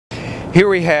Here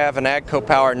we have an AGCO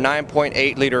Power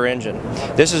 9.8 liter engine.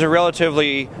 This is a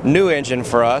relatively new engine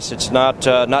for us. It's not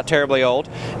terribly old.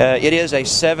 It is a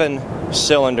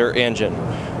 7-cylinder engine.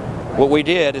 What we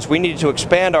did is we needed to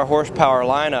expand our horsepower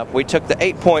lineup. We took the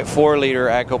 8.4 liter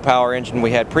AGCO Power engine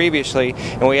we had previously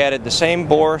and we added the same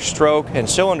bore, stroke, and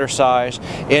cylinder size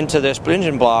into this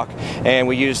engine block, and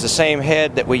we used the same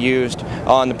head that we used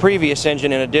on the previous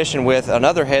engine in addition with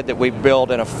another head that we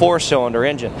built in a 4-cylinder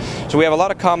engine. So we have a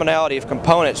lot of commonality of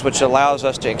components, which allows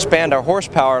us to expand our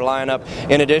horsepower lineup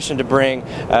in addition to bring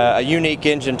a unique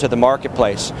engine to the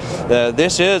marketplace.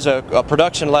 This is a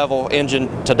production level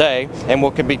engine today, and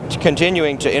we'll be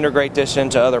continuing to integrate this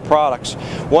into other products.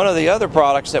 One of the other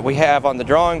products that we have on the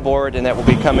drawing board and that will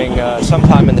be coming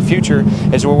sometime in the future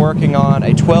is we're working on a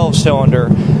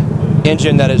 12-cylinder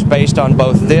engine that is based on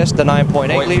both this, the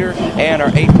 9.8 liter, and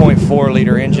our 8.4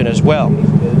 liter engine as well.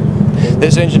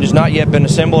 This engine has not yet been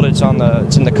assembled. It's in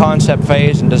the concept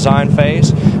phase and design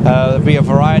phase. There'll be a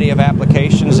variety of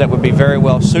applications that would be very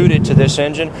well suited to this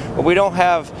engine, but we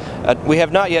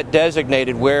have not yet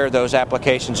designated where those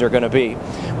applications are going to be.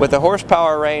 With the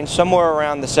horsepower range somewhere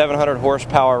around the 700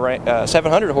 horsepower,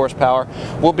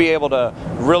 we'll be able to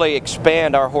really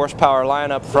expand our horsepower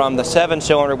lineup from the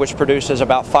 7-cylinder, which produces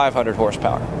about 500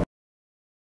 horsepower.